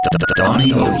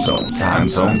Donnie Ozone, Time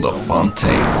Zone, The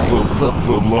Fontaine,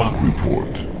 The Block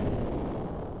Report.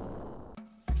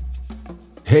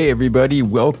 Hey everybody,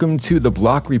 welcome to The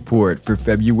Block Report for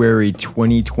February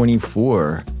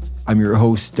 2024. I'm your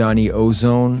host, Donnie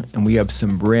Ozone, and we have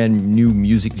some brand new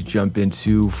music to jump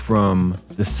into from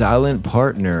The Silent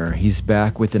Partner. He's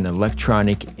back with an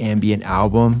electronic ambient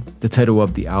album. The title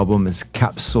of the album is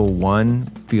Capsule 1,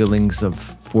 Feelings of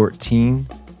 14.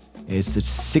 It's a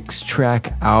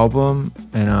 6-track album,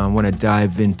 and I want to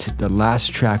dive into the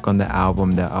last track on the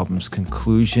album's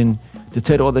conclusion. The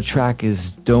title of the track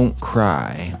is Don't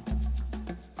Cry.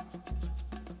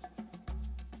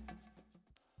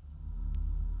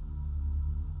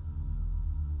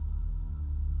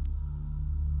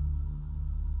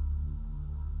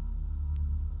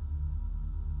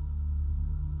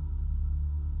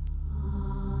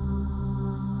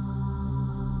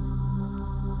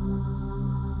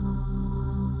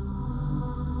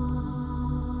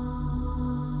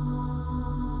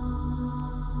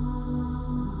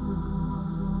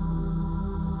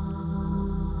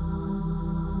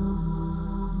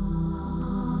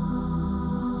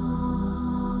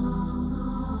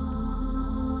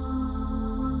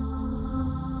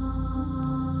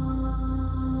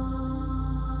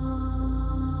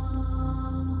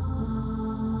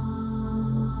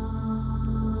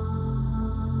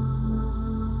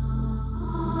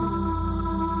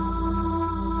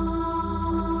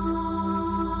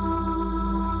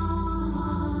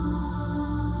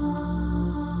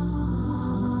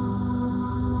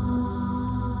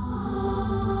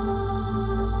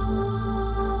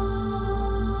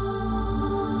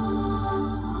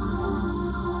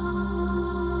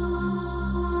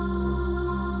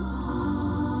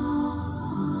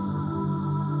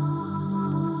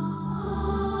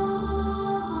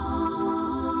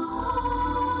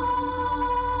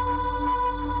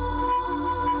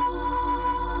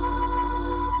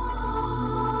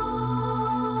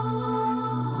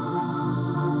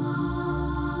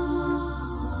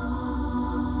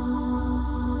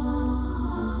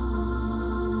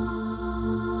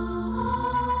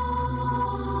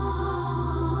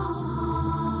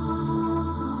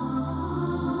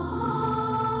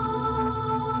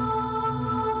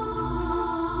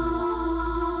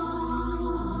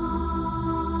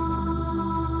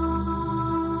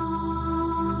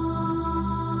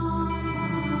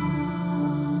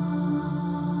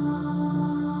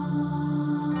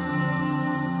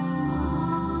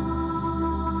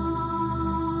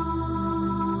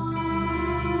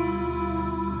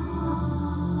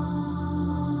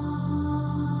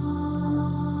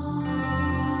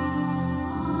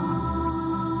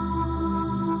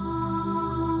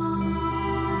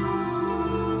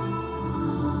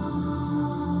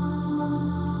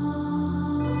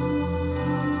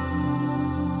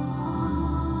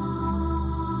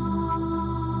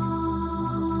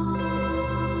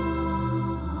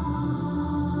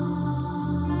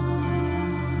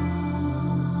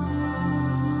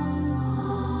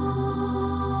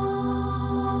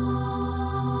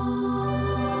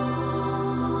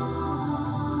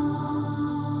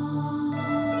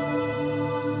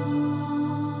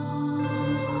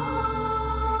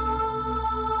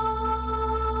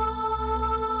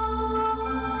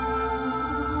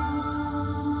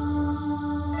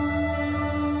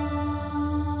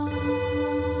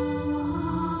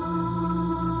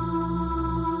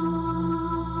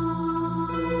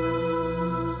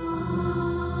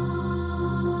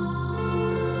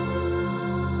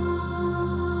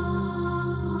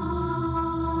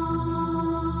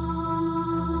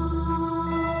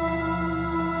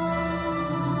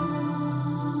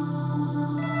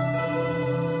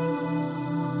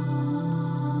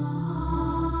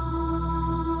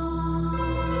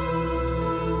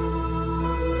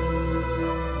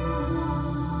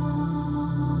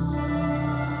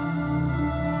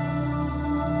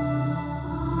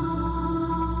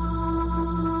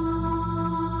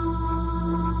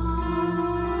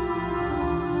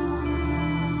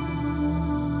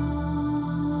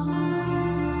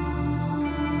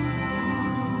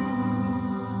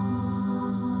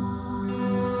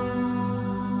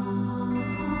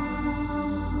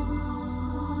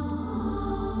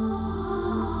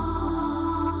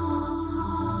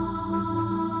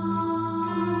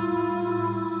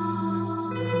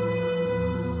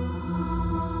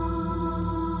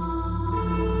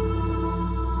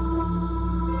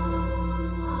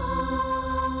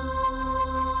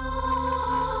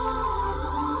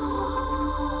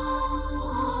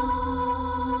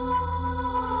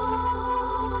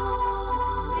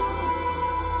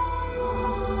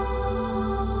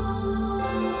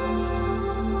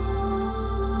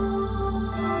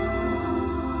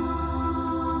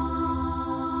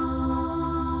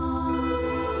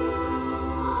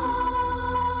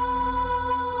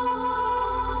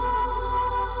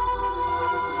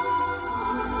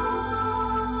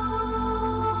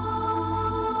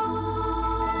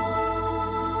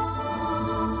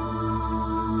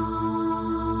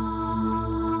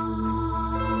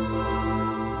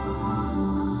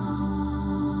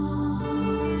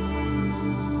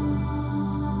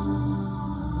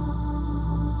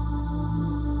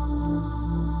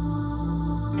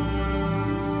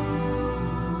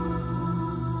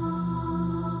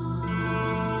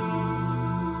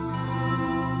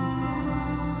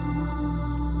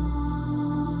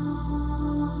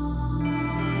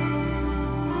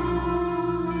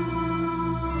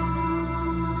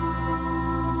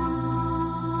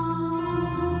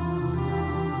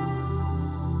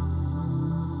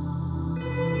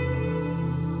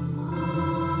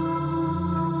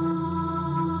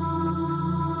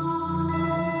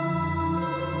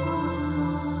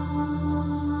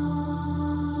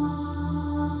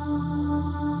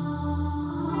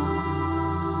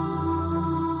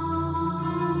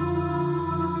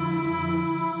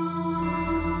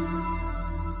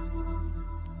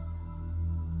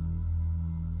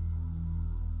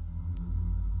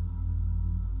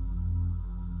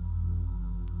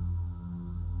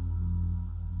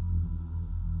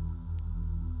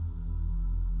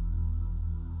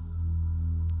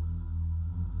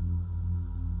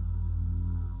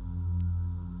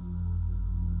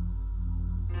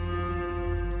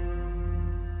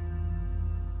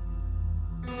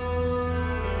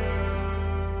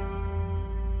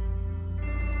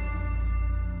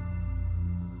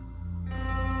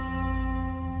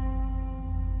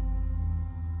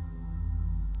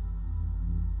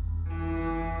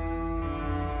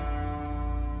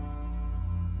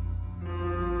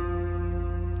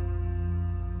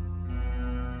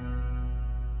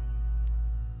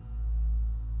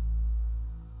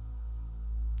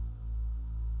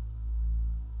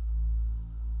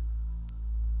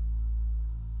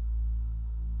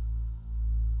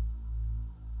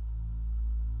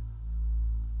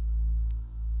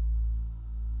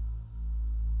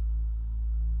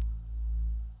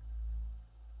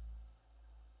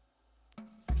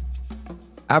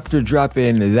 After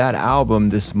dropping that album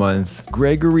this month,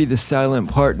 Gregory the Silent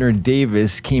Partner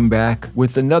Davis came back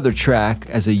with another track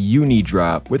as a uni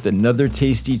drop with another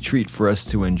tasty treat for us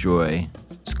to enjoy.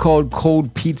 It's called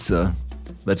Cold Pizza.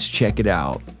 Let's check it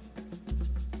out.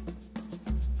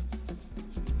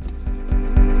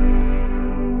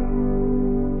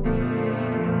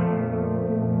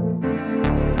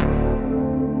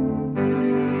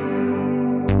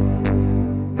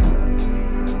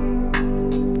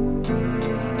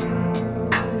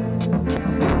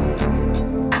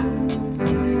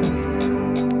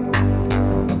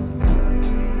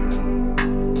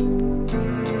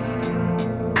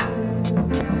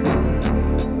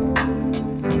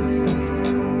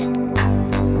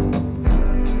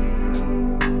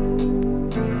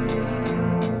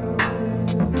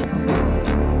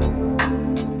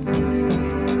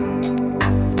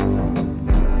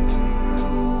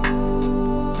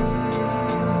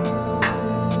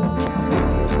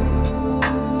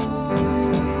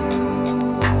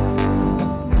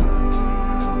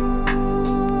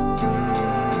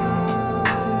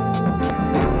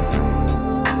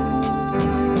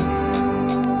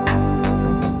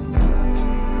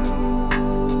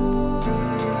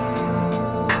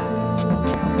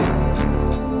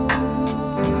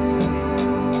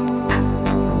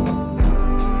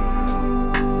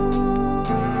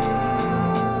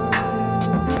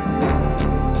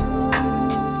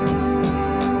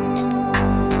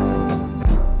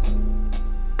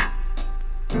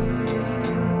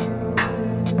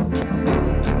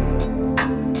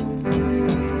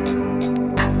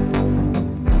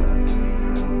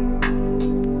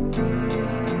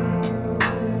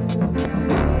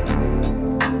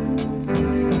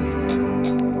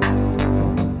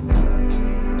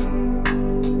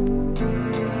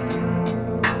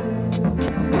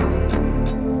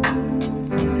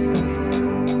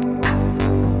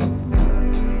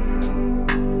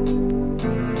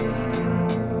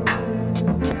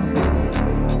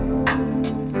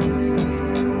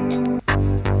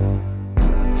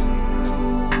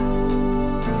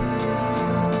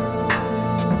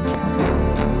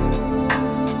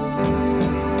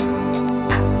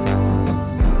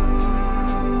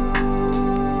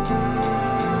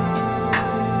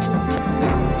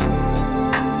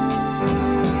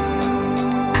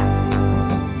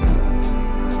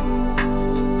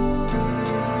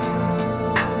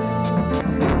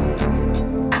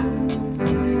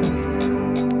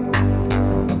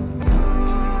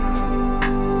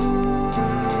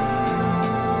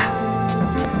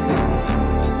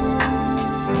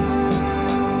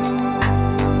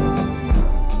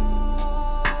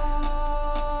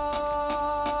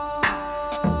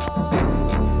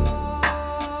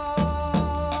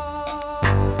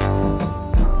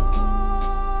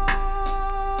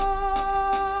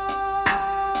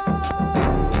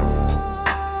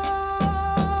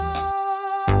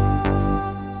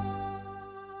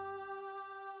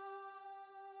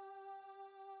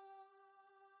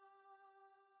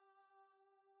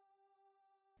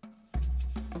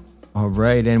 All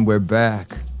right, and we're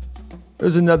back.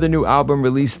 There's another new album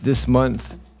released this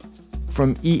month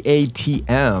from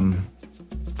EATM,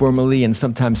 formerly and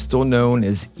sometimes still known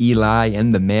as Eli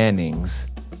and the Mannings.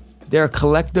 They're a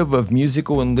collective of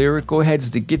musical and lyrical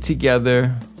heads that get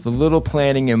together with a little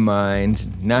planning in mind.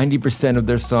 90% of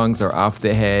their songs are off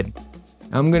the head.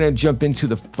 I'm going to jump into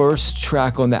the first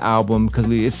track on the album because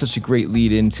it's such a great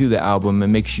lead into the album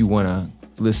and makes you want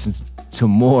to listen to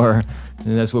more.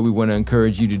 And that's what we want to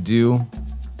encourage you to do.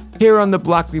 Here on the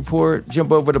Block Report,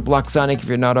 jump over to Blocksonic if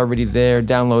you're not already there.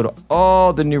 Download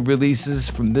all the new releases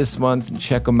from this month and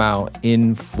check them out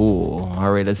in full.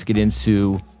 All right, let's get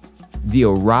into The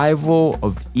Arrival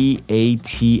of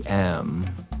EATM.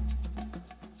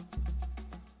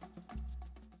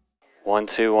 1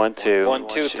 2 1 2 1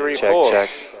 2 3 check 4 check.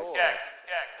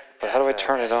 But how do I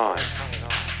turn it on?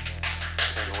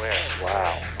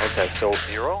 Wow. Okay, so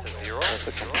Zero? that's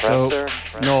a compressor.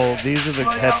 So, no, these are the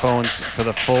headphones for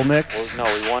the full mix. Well,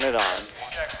 no, we want it on.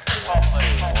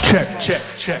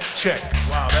 Check.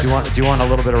 Wow, Do you want a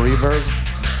little bit of reverb?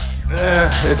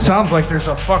 it sounds like there's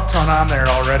a fuck ton on there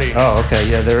already. Oh, okay,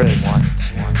 yeah, there is.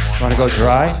 Want to go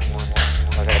dry? I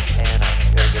got a pan.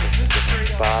 I gotta get it in different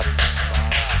spots.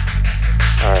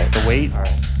 All right. The weight? All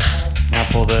right. Now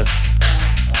pull this.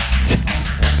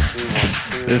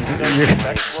 This you're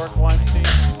Effects work once, Steve.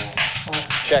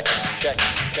 Check.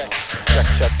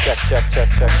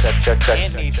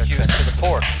 And needs juice to the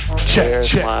pork.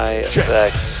 Where's my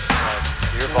effects?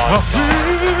 Your volume.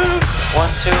 1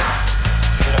 2.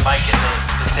 Get a mic in the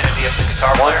vicinity of the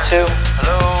guitar player. 1 2.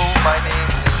 Hello, my name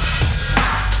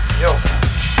is. Yo.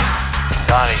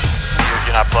 Donnie,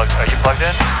 You're not plugged. Are you plugged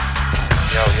in?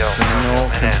 Yo. No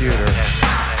computer.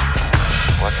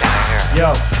 What can I hear?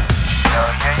 Yo. Yo.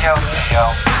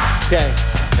 Okay.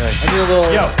 I need a little.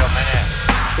 Yo.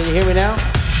 Can you hear me now?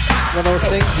 One of those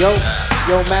things. Yo,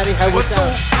 Maddie, how do we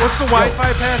sound? What's the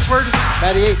Wi-Fi password?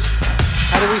 Maddie H,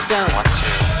 how do we sound? 1, 2.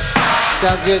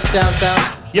 Sound good. Sound.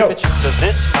 Yo. So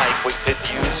this mic we could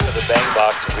use for the bang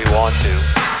box if we want to.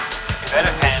 You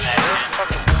better pan that in.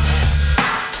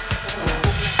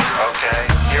 Okay,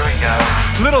 here we go.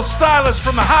 Little stylist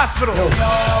from the hospital.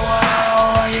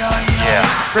 Yeah.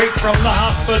 Straight from the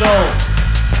hospital.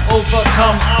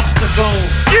 Overcome obstacles.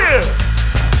 Yeah.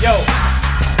 Yo.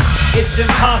 It's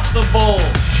impossible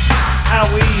how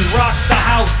we rock the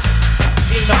house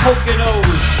in the Poconos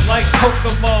like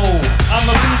Kokomo. I'm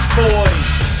a beach boy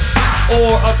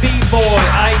or a b-boy.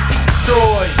 I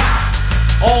destroy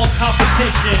all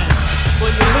competition. When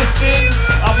you listen,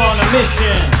 I'm on a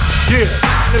mission. Yeah.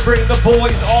 To bring the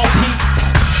boys all peace.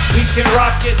 We can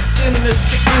rock it in the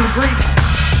chicken grease.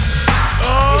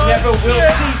 It never will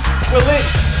cease, will it?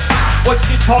 What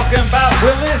you talking about,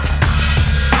 Willis?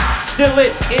 Still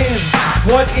it is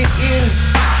what it is.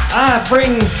 I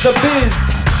bring the biz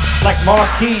like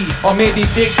Marquis or maybe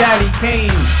Big Daddy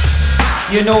Kane.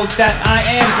 You know that I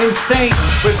am insane.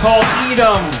 We're called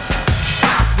Edom.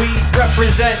 We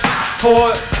represent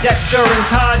for Dexter and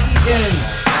Todd Eaton.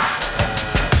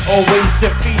 Always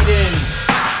defeating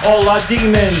all our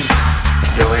demons.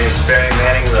 Billy is Barry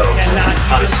Manning though. Cannot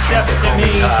On even his step strength, to they call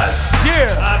me. me Todd. Yeah.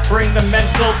 I bring the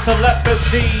mental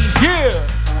telepathy. Yeah.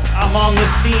 I'm on the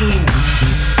scene.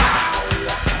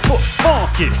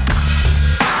 Funky.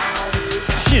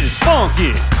 Shit is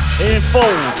funky. In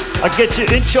folds, I get you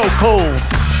in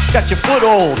chokeholds. Got your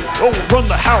foothold, run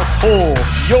the household.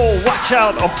 Yo, watch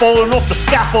out, I'm falling off the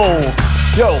scaffold.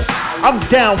 Yo, I'm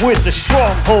down with the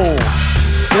stronghold.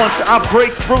 Once I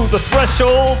break through the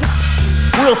threshold,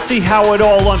 we'll see how it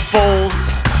all unfolds.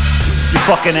 You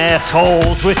fucking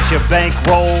assholes with your bank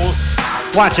rolls.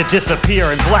 Watch it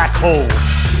disappear in black holes.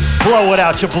 Blow it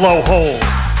out your blowhole.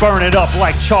 Burn it up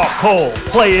like charcoal.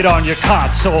 Play it on your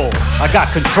console. I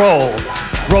got control.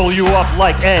 Roll you up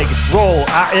like egg roll.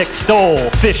 I extol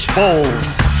fish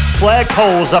bowls.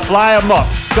 Flagpoles, I fly 'em up.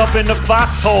 Jump in the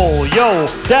foxhole. Yo,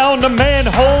 down the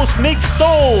manholes, make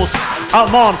stoles.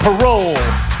 I'm on parole.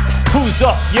 Who's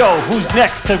up, yo? Who's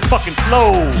next to fucking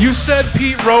flow? You said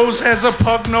Pete Rose has a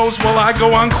pug nose. Well, I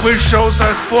go on quiz shows.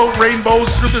 I float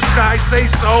rainbows through the sky. Say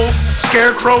so.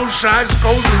 Scarecrows, shy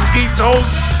skulls, and ski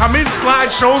toes. I'm in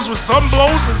slideshows with some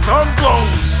blows and some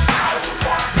blows.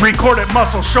 Recorded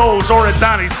muscle shows or at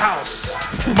Donnie's house.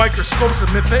 Microscopes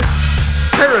and mythic.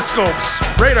 Periscopes,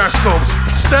 radar scopes,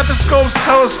 stethoscopes,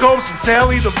 telescopes, and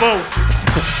tally the votes.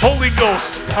 Holy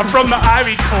Ghost, I'm from the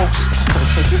Ivy Coast.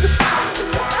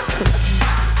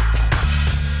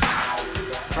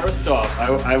 First off,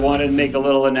 I want to make a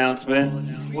little announcement.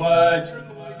 What?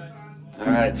 All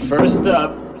right, first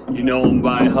up, you know him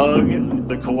by Hug,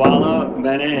 the koala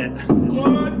man.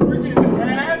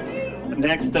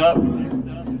 Next up,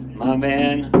 my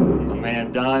man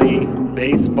Donnie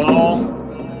Baseball,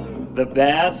 the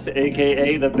Bass,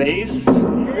 aka the Bass.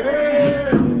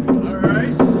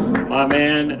 My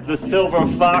man, the Silver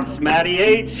Fox, Matty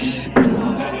H.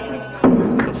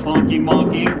 The Funky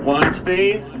Monkey,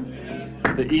 Weinstein.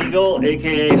 The Eagle,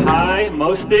 aka High,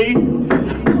 Mosty.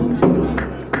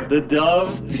 The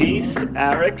Dove, Peace,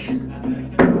 Eric.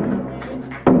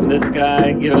 This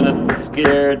guy giving us the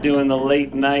scare, doing the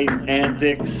late night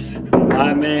antics.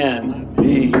 My man,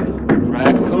 the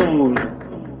Raccoon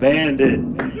Bandit.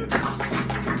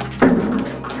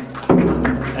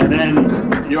 And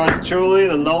then yours truly,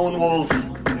 the Lone Wolf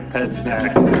Head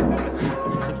Snack.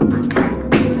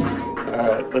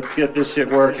 Alright, let's get this shit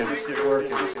working.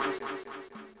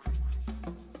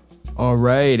 All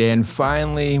right, and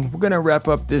finally, we're gonna wrap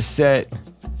up this set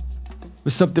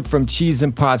with something from Cheese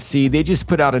and Pot C. They just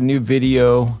put out a new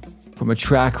video from a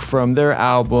track from their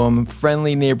album,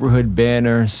 Friendly Neighborhood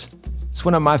Banners. It's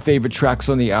one of my favorite tracks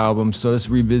on the album, so let's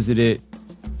revisit it.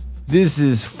 This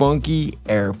is Funky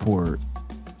Airport.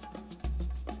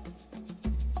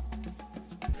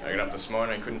 I got up this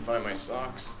morning, I couldn't find my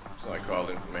socks, so I called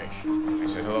information. I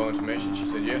said, hello, information? She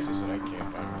said, yes. I said, I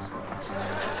can't find my socks.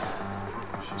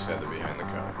 She said they're behind the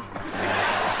couch.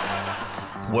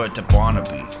 Word to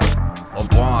Barnaby, or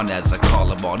Barn as I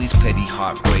call him. All these petty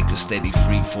heartbreakers steady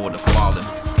free for the fallen.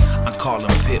 I'm calling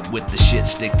Pitt with the shit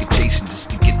sticker chasing just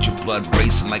to get your blood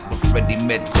racing like when Freddie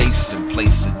met Jason.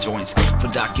 Placing joints for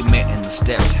documenting the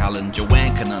steps. Howlin'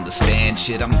 Joanne can understand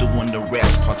shit. I'm doing the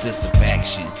rest,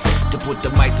 participation. To put the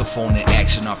microphone in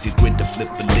action off your grid to flip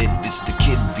the lid. It's the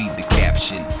kid be the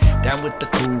caption. Down with the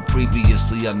crew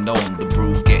previously unknown. The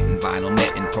brew getting vinyl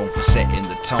netting prone for setting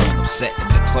the tone. I'm setting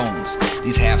the clones.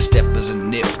 These half steppers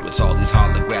and nitwits. All these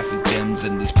holographic gems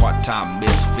and these part-time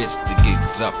misfits. The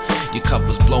gig's up. Your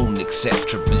cover's blown,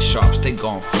 etc. Been sharps, they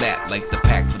gone flat like the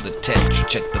pack for the Tetra.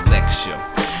 Check the lecture.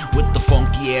 With the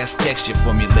funky ass texture,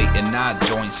 formulating odd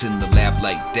joints in the lab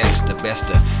like that's the best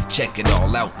to check it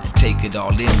all out, take it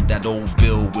all in. That old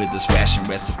Bill Withers fashion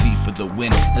recipe for the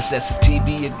win. Necessity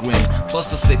be a grin,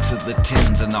 plus a 6 of the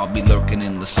 10s, and I'll be lurking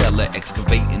in the cellar,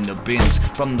 excavating the bins.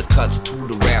 From the cuts to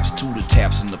the raps to the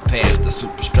taps in the past, the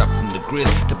super strap from the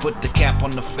grizz to put the cap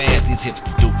on the fans. These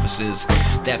hipster doofuses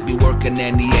that be working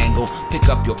any angle. Pick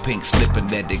up your pink slip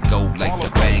and let it go like the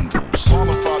Bangles.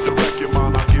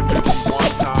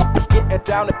 Get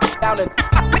down and down and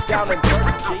down and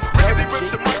dirty.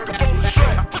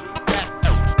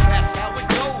 That's how it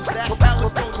goes. That's how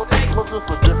it's gonna stay. This is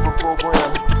a different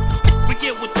program. We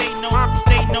get what they know.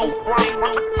 They know.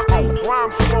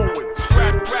 Rhyme flowing.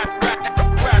 Scrap.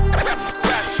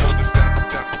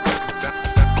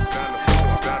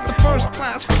 The first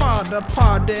class father,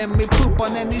 pardon me, poop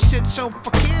on any shit show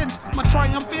for kids. My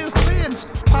triumph is lids.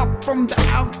 Pop from the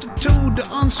altitude, the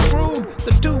unscrewed.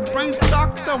 The two-brain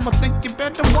doctor, I think you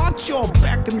better watch your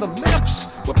back in the lifts.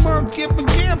 With Merv giving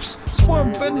gifts,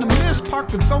 swerving the mist,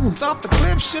 parking zones off the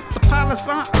cliff. Shit, the palace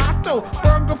on auto,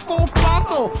 burger full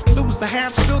throttle. Lose the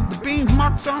hats, fill the beans,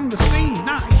 marks on the scene.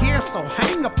 Not here, so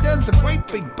hang up, there's a great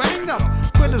big bang up.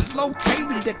 Critters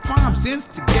located, that crime's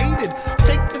instigated.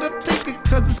 Take it,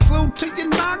 cause it's glued to your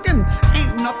noggin.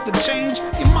 Ain't nothing change,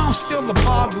 your mom's still a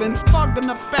boggling. Fogging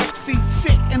the backseat,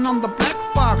 sitting on the black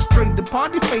box. Trade the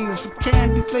party favors with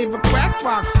candy flavored crack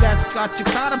rocks. That's got you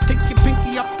caught up, take your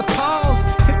pinky up the paws.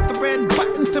 Hit the red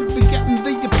button to be getting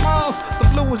the applause. The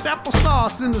blue is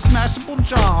applesauce in a smashable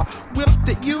jar. Whipped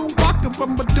at you, walking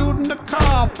from a dude in the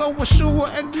car. Throw a shoe or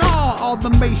ignore all the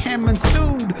mayhem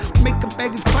ensued. Make a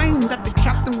beggar's claim that the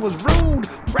captain was rude.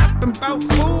 Rapping about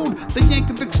food, the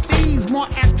Yankovic steeds. More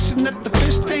action at the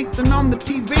fish tank than on the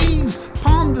TVs.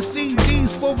 Pawn the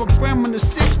CDs for a gram in a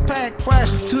 6-pack.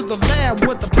 Crash to the lab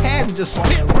with a pad and just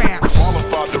spit raps.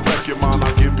 Qualified to wreck your mind,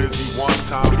 I get busy one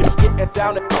time. Get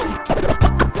down and dirty.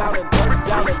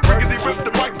 Riggedy rip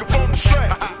the microphone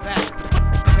straight.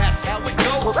 That's how it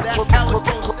goes, that's how it's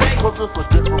gonna stay. This is a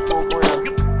different program.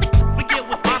 We get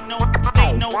what they know,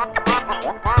 they know.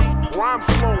 Rhyme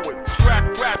flowing,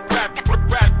 scrap, rap.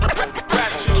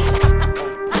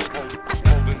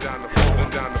 Holding down the floor.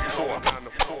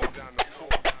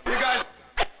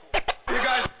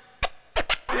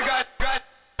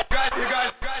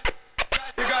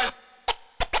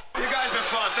 You guys been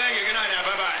fun. Thank you. Good night now.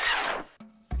 Bye-bye.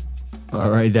 All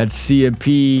right, that's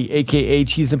CMP, aka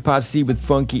Cheese and Posse with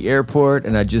Funky Airport,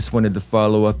 and I just wanted to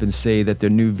follow up and say that their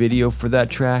new video for that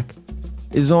track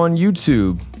is on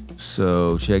YouTube,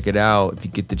 so check it out if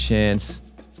you get the chance.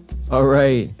 All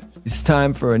right, it's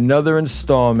time for another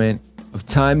installment of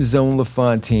Time Zone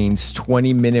LaFontaine's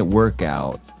 20-minute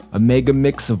workout, a mega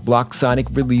mix of Block Sonic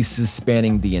releases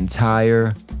spanning the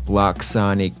entire Block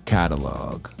Sonic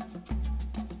catalog.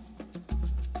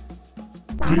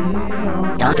 Donnie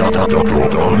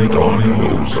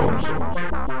Ozone.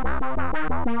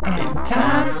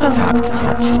 Time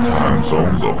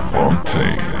Zone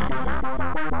LaFontaine.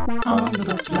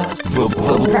 The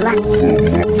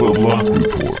Block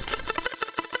Report.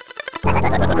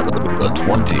 The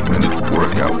 20-minute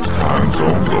workout. Time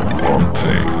Zone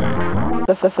LaFontaine.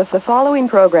 The following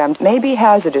program may be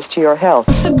hazardous to your health.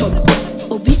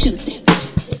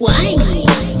 Why?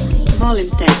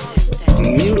 Voluntary.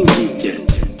 Minun liikkeen.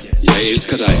 Jij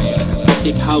elskar dig.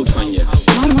 Ik hou van je.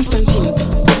 Mä armastan sinut.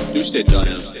 Du steht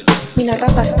Daniel. Minä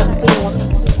rakastan sinua.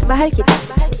 Mä Heikita.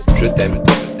 Je t'aime.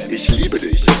 Ich liebe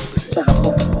dich.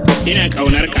 Sahapo. Minä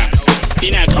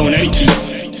kaunarki.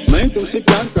 मैं तुमसे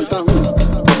प्यार करता हूँ.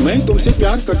 मैं तुमसे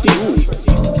प्यार करती हूँ.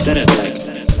 Szeretlek.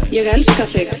 Jag älskar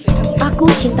dig. Aku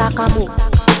cinta kamu.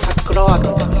 Aku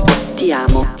rakastan. Ti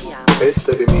amo.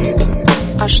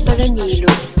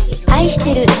 Ashtavanilo.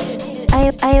 Aisteru. I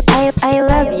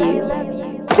love you.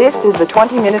 This is the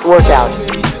 20-minute workout.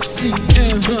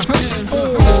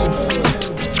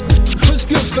 What's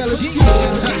good, fellas?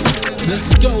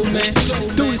 Let's go, man. Let's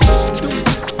do it.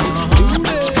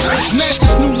 Smash the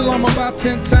snooze alarm about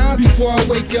 10 times before I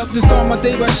wake up to start my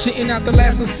day by shitting out the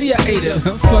last I ate her.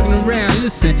 I'm fucking around,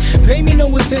 listen. Pay me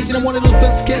no attention, I'm one of those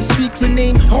best kept secret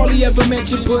name hardly ever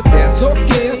mentioned, but that's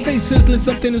okay. I stay sizzling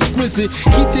something exquisite.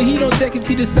 Keep the heat on deck if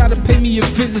you decide to pay me a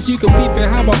visit. You can beep it,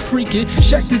 how about freak it?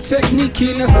 Check the technique,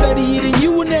 kid, now study it, and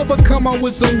you will never come out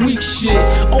with some weak shit.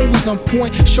 Always on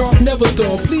point, sharp, never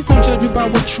dull. Please don't judge me by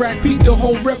what track, beat the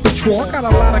whole repertoire. I got a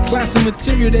lot of classic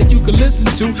material that you can listen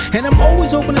to, and I'm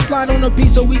always open to slide on a beat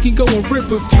so we can go and rip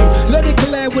a few. Let it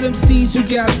collab with MCs who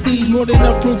got steez, more than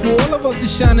enough room for all of us to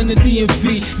shine in the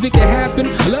DMV. If it can happen,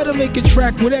 let her make a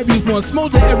track with everyone.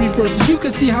 Smolder every verse so you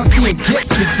can see how CM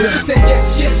gets it done. It's that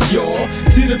yes, yes, y'all,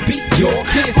 to the beat, y'all.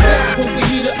 Can't stop once we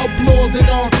hear the applause and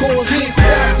encores. Can't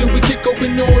stop till we kick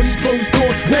open all these closed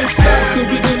doors. Won't stop till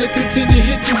we gonna continue to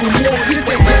hit you with more. It's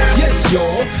that yes, yes,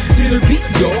 y'all, to the beat,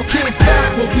 y'all. Can't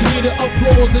stop once we hear the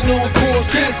applause and encores.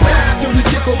 Can't stop till we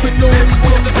kick open all these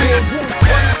closed doors.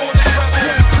 One for the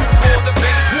treble, two for the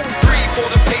bass, three for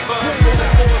the paper, four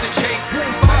for the chase,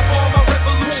 five for my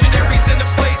revolutionaries in the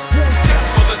place, six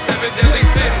for the 7 deadly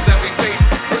sins that we face.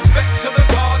 Respect to the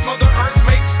God, Mother Earth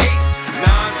makes 8,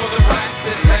 9 for the rats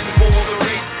and 10 for the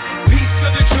race. Peace to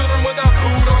the children without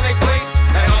food on their place,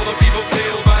 and all the people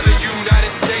killed by the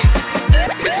United States.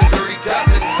 It's a dirty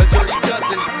dozen, a dirty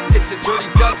dozen. It's a dirty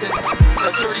dozen,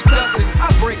 a dirty dozen. I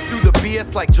break through the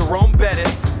BS like Jerome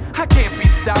Bettis. I can't be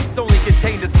stopped, it's only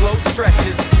contained in slow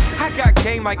stretches. I got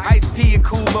game like Ice-T and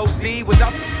Kool Moe Dee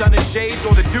without the stunning shades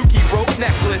or the dookie rope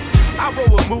necklace. I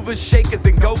roll with movers, shakers,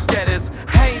 and go-getters.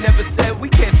 I ain't never said we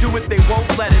can't do it, they won't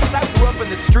let us. I grew up in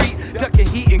the street, ducking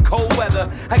heat and cold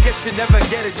weather. I guess you never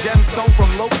get a gemstone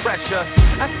from low pressure.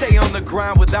 I stay on the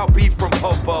grind without beef from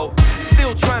Popo.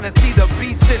 Still trying to see the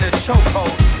beast in a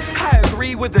chokehold. I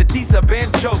agree with Adisa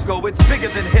Banjoko, it's bigger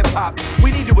than hip-hop.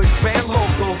 We need to expand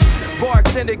local.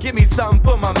 Bartender, give me something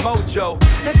for my mojo.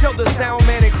 And tell the sound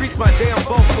man increase my damn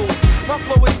vocals. My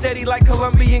flow is steady like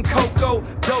Colombian cocoa.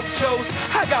 Dope shows,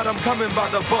 I got them coming by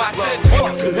the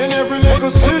boatload. In every little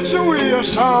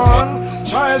situation,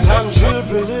 trials and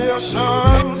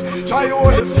tribulations, try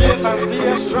hold the faith and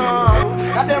stay strong.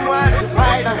 Got them want to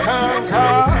fight and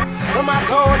conquer. No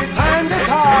matter how the time they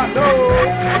talk, no,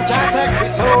 them can't take me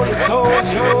to the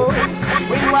soldiers.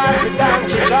 Win wise with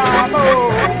donkey job,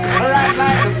 rise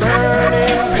like the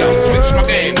burning Still switch my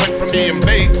game, went from being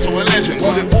bait to a legend.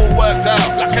 Got it all worked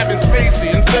out like Kevin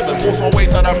Spacey in 7. Walked my way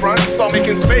to the front, start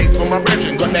making space for my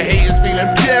brethren. Got the haters feeling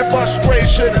pure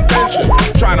frustration and tension.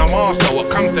 Trying to master what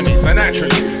comes to me so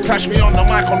naturally. Clash me on the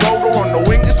mic, on roller, on the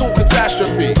wing, it's all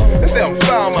catastrophe. They say I'm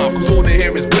foul mouth cause all they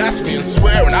hear is blasphemy and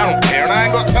swearing. I don't care and I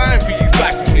ain't got time for you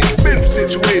blasting me. Been for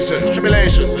situations,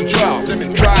 tribulations and trials. They've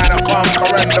been trying to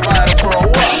conquer and divide us for a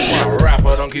while.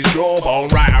 Rapper donkey's jawbone,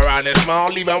 right around their smile,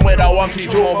 leave them with a wonky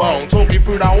jawbone. Talk you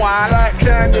through that wine like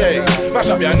Kanye. Mash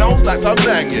up your nose like some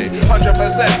Danye.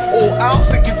 100% all out,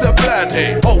 stick it to plan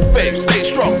A. Hold faith, stay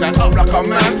strong, stand up like a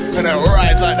man, and then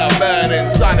rise like the burning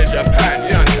sun in Japan.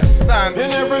 You understand?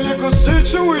 In every little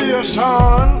situation,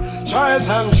 trials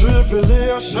and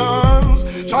tribulations,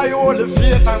 try hold the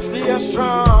faith and stay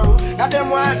strong. Got them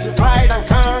want to fight and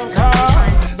conquer.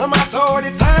 No matter how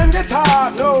the time they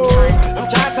talk, no, them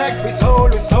can't take me to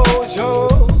the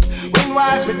soldiers. Win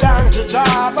wise with donkey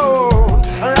job,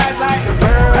 rise like the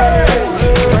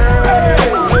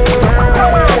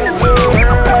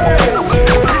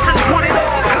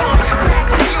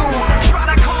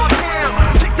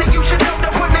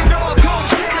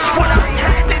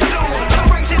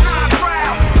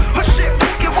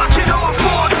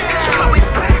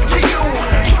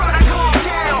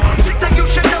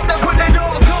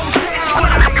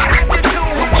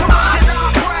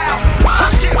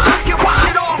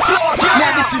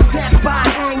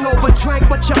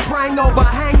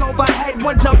hangover head,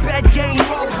 once a bed, game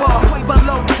over. Way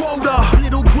below quota,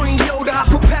 little green Yoda. I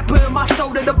put pepper in my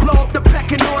soda to blow up the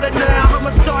pecking order now. I'ma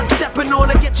start stepping on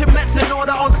it, get your mess in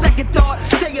order. On second thought,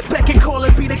 stay at beck and call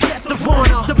and be the guest of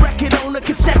honor. It's the record owner,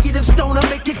 consecutive stoner.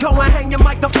 Make it go and hang your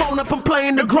microphone up. I'm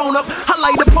playing the grown up. I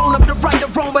light the phone up, the right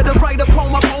aroma, the right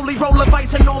poem. I'm holy roller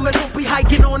vice enormous. Won't be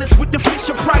hiking on us with the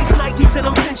Fisher Price Nikes and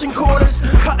I'm pinching quarters.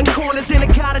 Cutting corners in the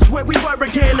cottage where we were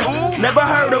again. Never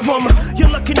heard of them. You're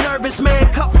looking nervous,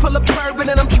 man. Cup full of bourbon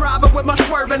and I'm driving with my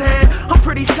swerving hand. I'm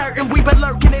pretty certain we've been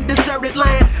lurking in deserted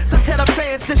lands. So tell the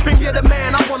fans to scream, you're the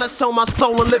man. I wanna sell my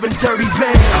soul and live in dirty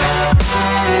vans.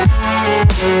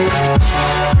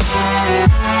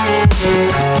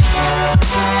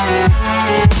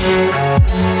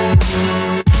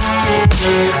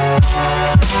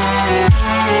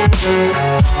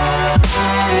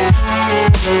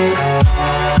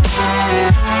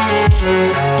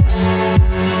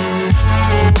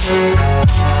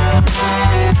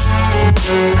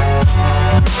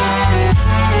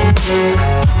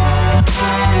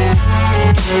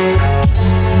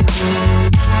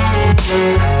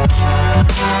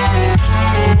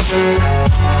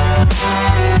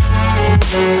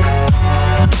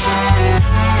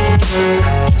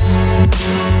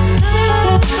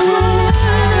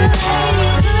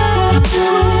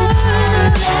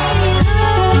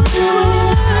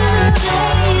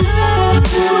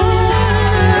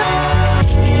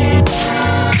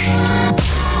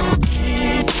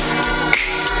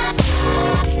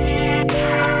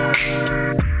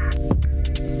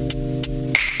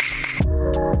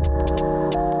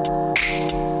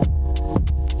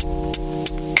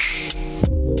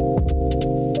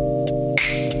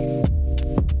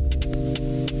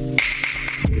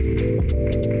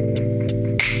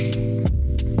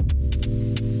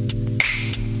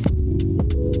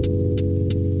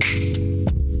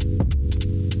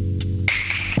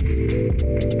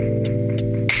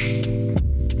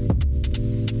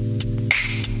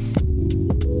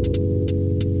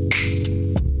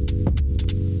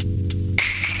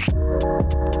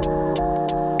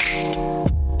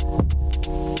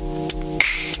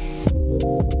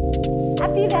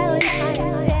 Happy Valentine's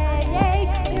Day!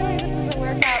 Yay! Clearly this is a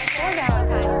workout for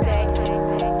Valentine's Day.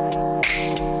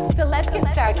 So let's get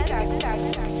started.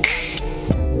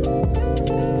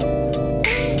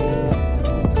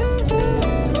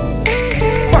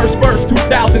 First verse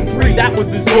 2003, that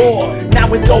was his law.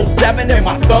 Now it's 07 and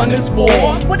my son is 4.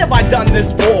 What have I done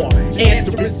this for?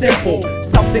 Answer is simple.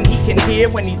 Something he can hear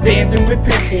when he's dancing with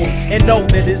pimples. And know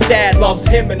that his dad loves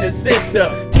him and his sister,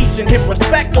 teaching him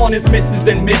respect on his misses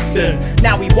and misters.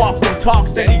 Now he walks and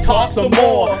talks, then he talks some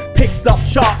more. Picks up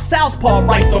chalk, southpaw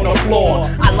writes on the floor.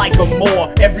 I like him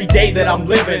more every day that I'm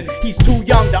living. He's too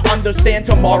young to understand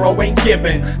tomorrow ain't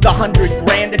given. The $100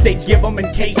 grand that they give him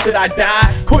in case that I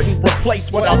die couldn't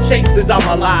replace what I'll chase as I'm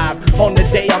alive. On the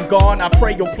day I'm gone, I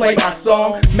pray you'll play my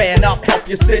song. Man up, help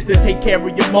your sister, take care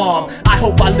of your mom. I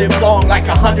hope I live long, like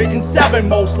 107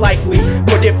 most likely.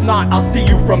 But if not, I'll see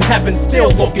you from heaven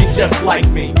still looking just like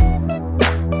me.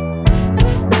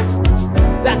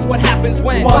 That's what happens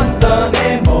when one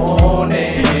Sunday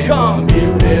morning becomes a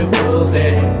beautiful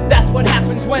day. That's what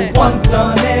happens when one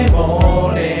Sunday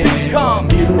morning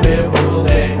becomes a beautiful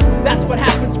day. That's what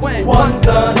happens when one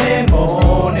Sunday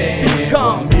morning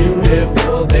becomes a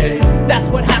beautiful day. That's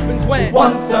what happens when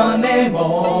one Sunday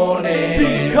morning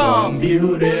becomes a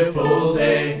beautiful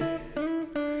day.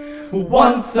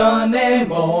 One Sunday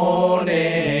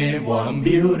morning, one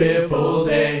beautiful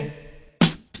day.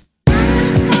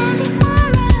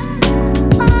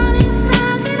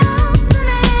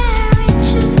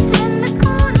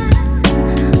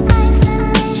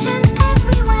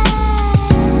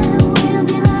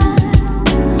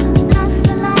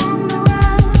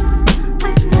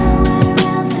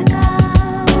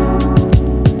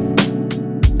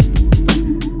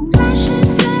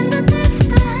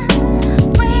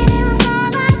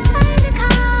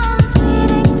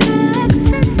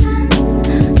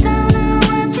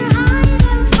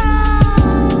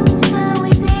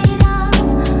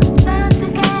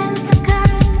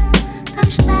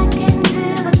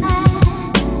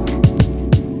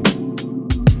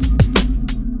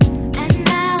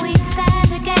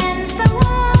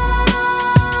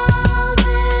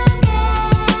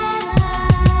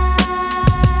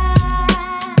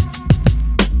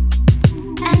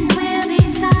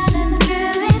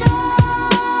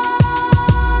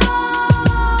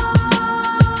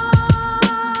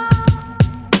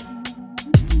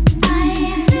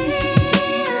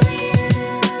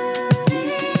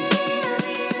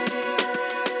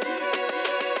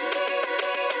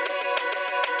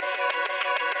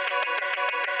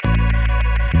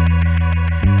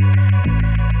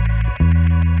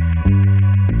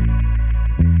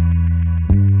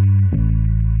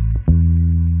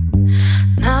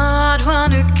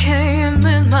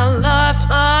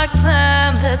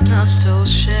 Not so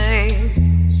shame.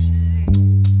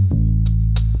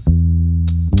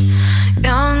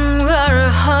 Younger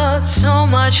heart, so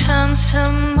much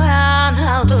handsome man,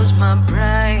 I lose my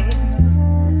brain.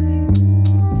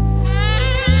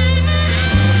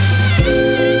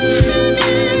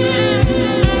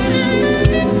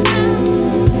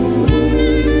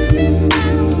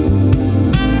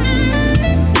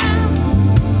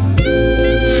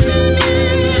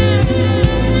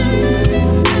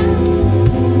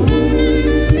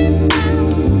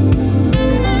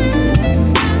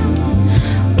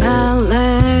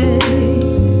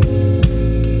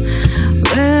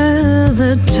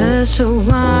 So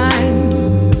wine,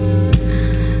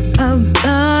 a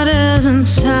bird is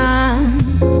inside.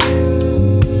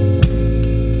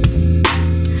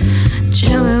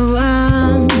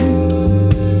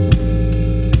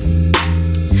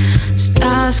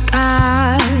 the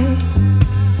sky,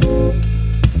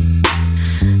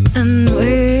 and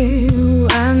we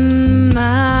went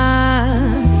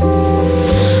mad.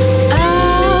 I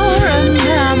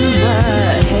remember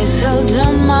his held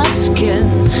on my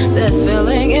skin. That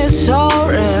feeling is so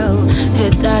real. He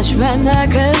touched my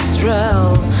neck as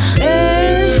drill.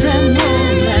 It's a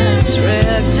movement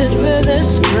reacted with a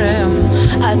scream.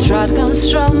 I tried to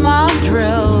control my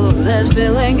thrill. That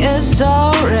feeling is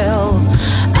so real.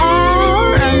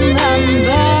 I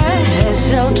remember his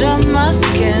held on my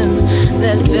skin.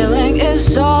 That feeling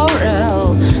is so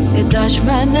real. He touched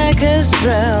my neck as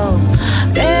drill.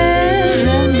 It's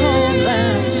a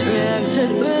movement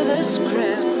reacted with a scream.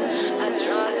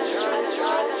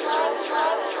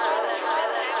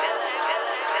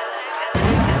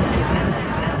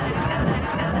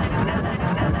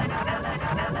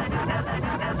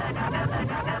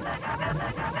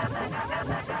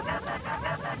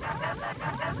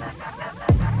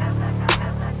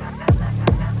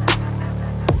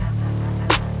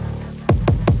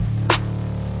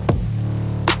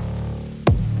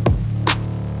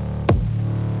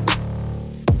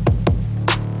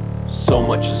 So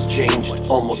much has changed,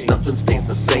 almost nothing stays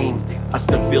the same. I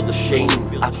still feel the shame,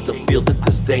 I still feel the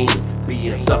disdain.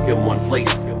 Being stuck in one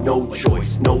place, no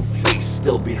choice, no face.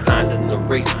 Still behind in the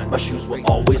race, my shoes were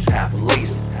always half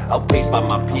laced. Outpaced by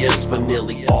my peers for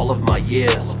nearly all of my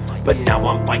years. But now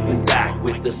I'm fighting back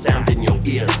with the sound in your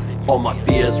ears. All my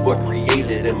fears were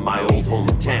created in my old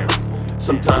hometown.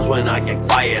 Sometimes when I get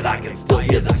quiet, I can still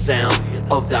hear the sound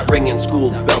of that ringing school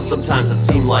bell. Sometimes it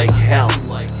seemed like hell,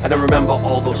 and I remember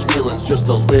all those feelings just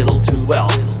a little too well.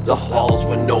 The halls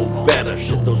were no better,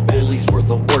 shit, those bullies were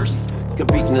the worst.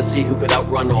 Competing to see who could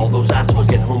outrun all those assholes,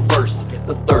 get home first.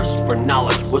 The thirst for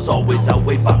knowledge was always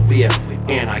outweighed by fear,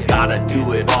 and I gotta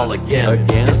do it all again.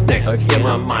 This next year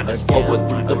my mind is flowing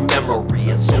through the memory.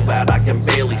 It's so bad I can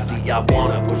barely see. I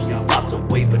wanna push these thoughts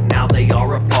away, but now they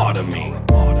are a part of me.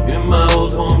 In my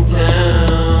old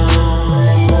hometown,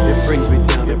 it brings me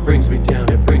down, it brings me down,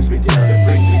 it brings me down, it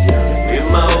brings me down.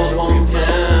 In my old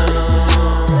hometown,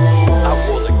 I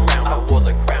wore the crown, I wore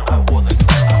the crown, I wore the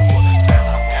crown, I wore the crown.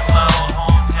 In my old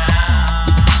hometown,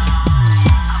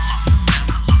 I lost the sound,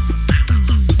 I lost the sound, I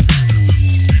lost the sound.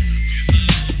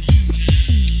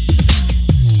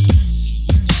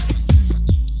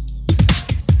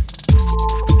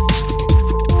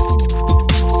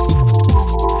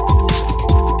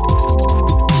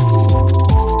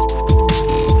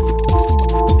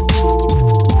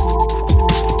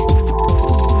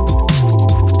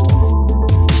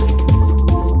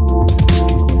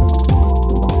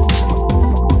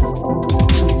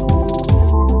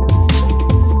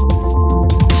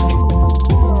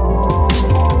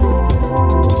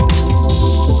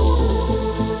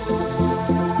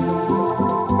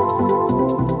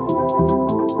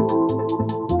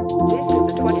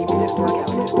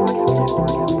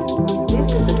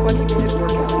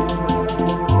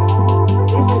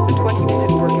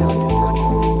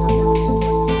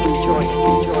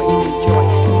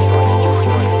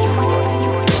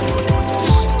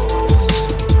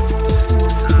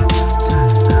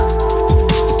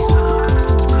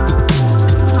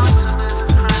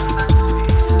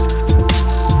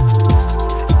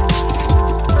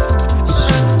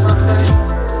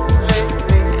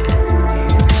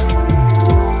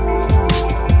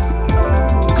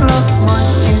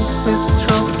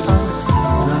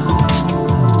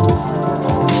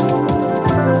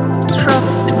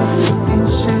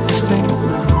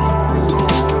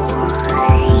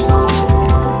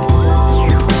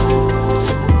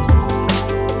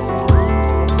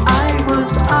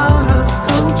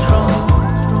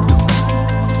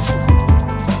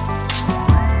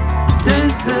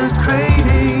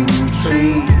 Desecrating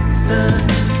treason,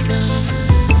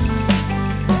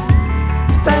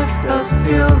 theft of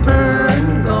silver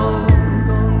and gold,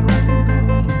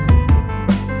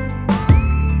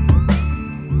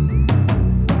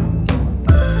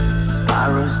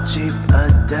 sparrows cheap, a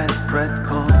desperate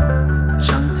call,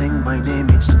 chanting my name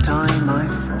each time I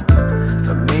fall.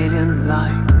 Familiar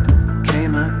light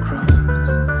came across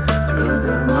through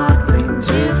the mottling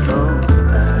tearful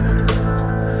earth,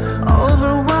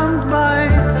 overwhelmed by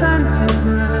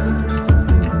sentiment,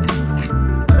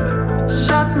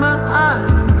 shut my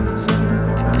eyes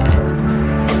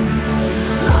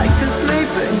like a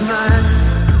sleeping man.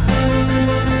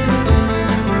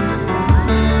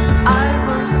 I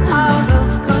was out of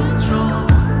control.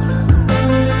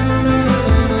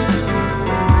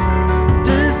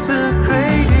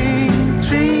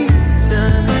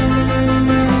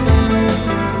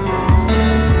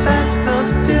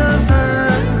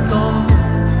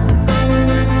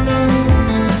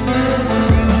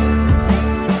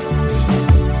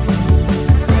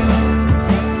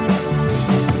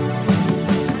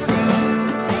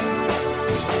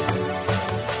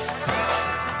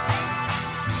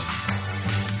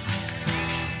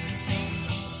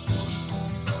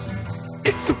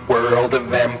 It's a world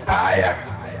of empire,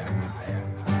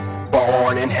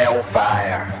 born in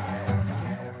hellfire.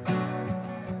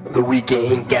 The weak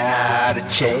ain't got a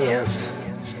chance,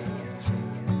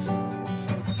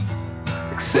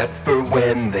 except for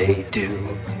when they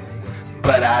do.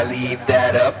 But I leave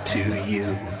that up to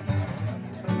you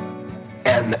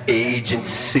and the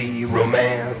agency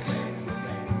romance.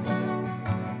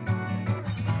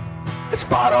 It's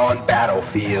fought on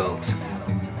battlefields,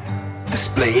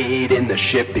 displayed in the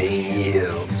shipping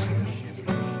yields,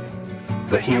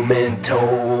 the human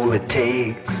toll it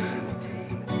takes.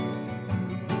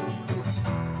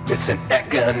 It's an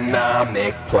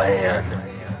economic plan.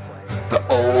 The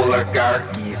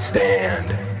oligarchy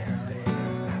stand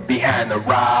behind the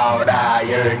wrought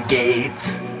iron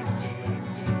gates.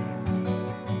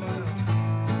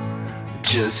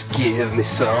 Just give me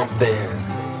something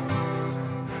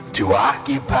to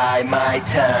occupy my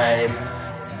time.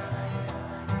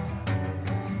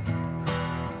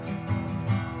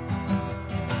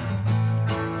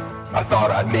 I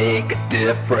thought I'd make a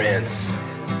difference.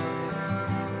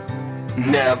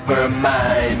 Never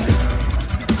mind.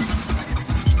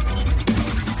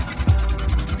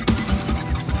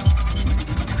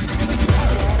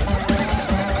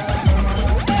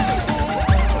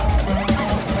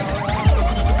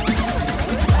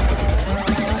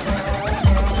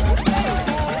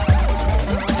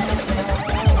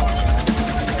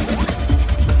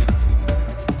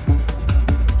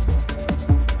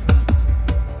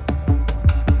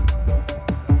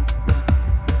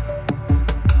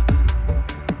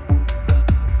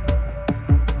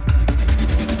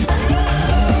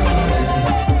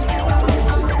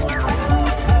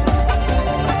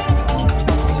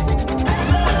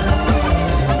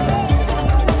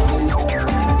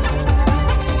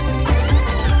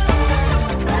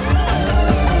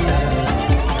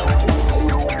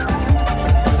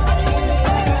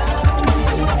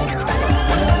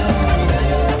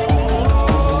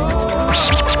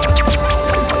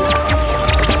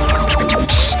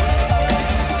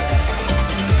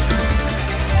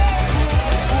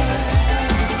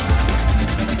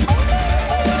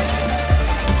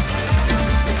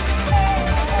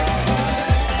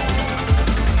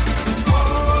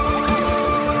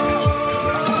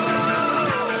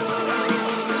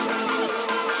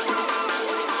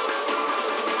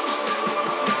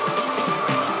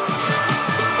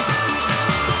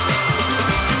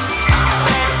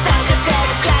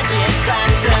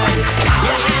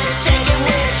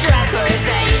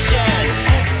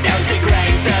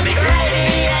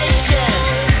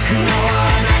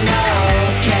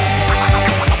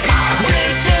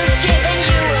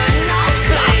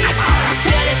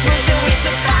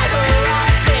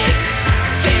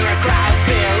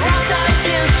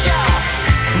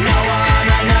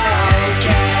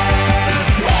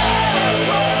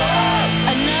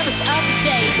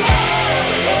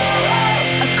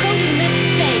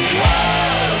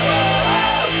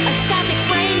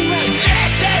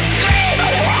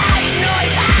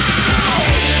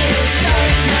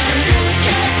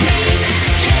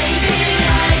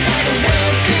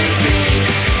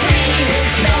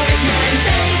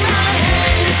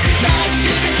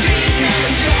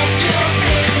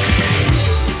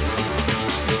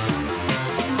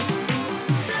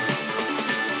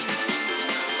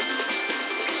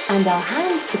 And our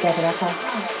hands together at our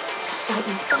heart,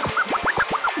 slightly stopped.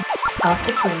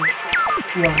 After 3,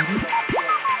 1,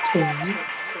 2,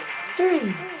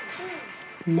 3.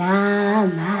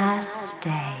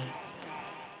 Namaste.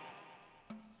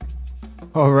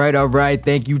 All right.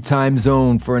 Thank you, Time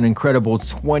Zone, for an incredible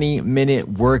 20-minute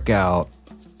workout.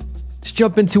 Let's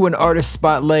jump into an artist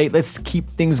spotlight. Let's keep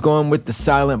things going with the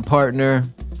silent partner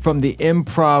from the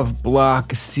Improv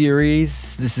Block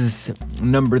series. This is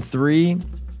number 3.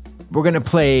 We're going to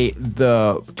play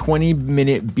the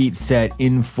 20-minute beat set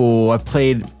in full. I've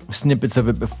played snippets of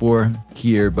it before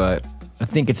here, but I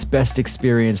think it's best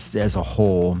experienced as a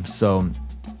whole. So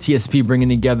TSP bringing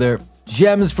together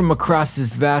gems from across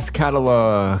this vast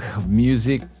catalog of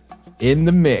music in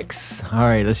the mix. All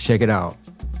right, let's check it out.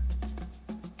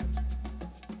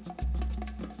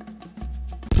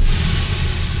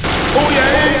 Oh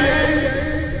yeah!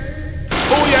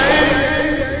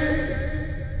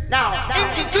 Now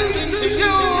introducing to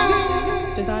you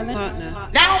the silent partner.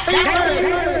 Now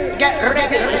people, get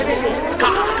ready.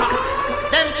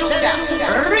 Them two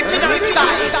original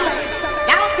style.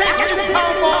 Now test this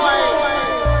tomboy.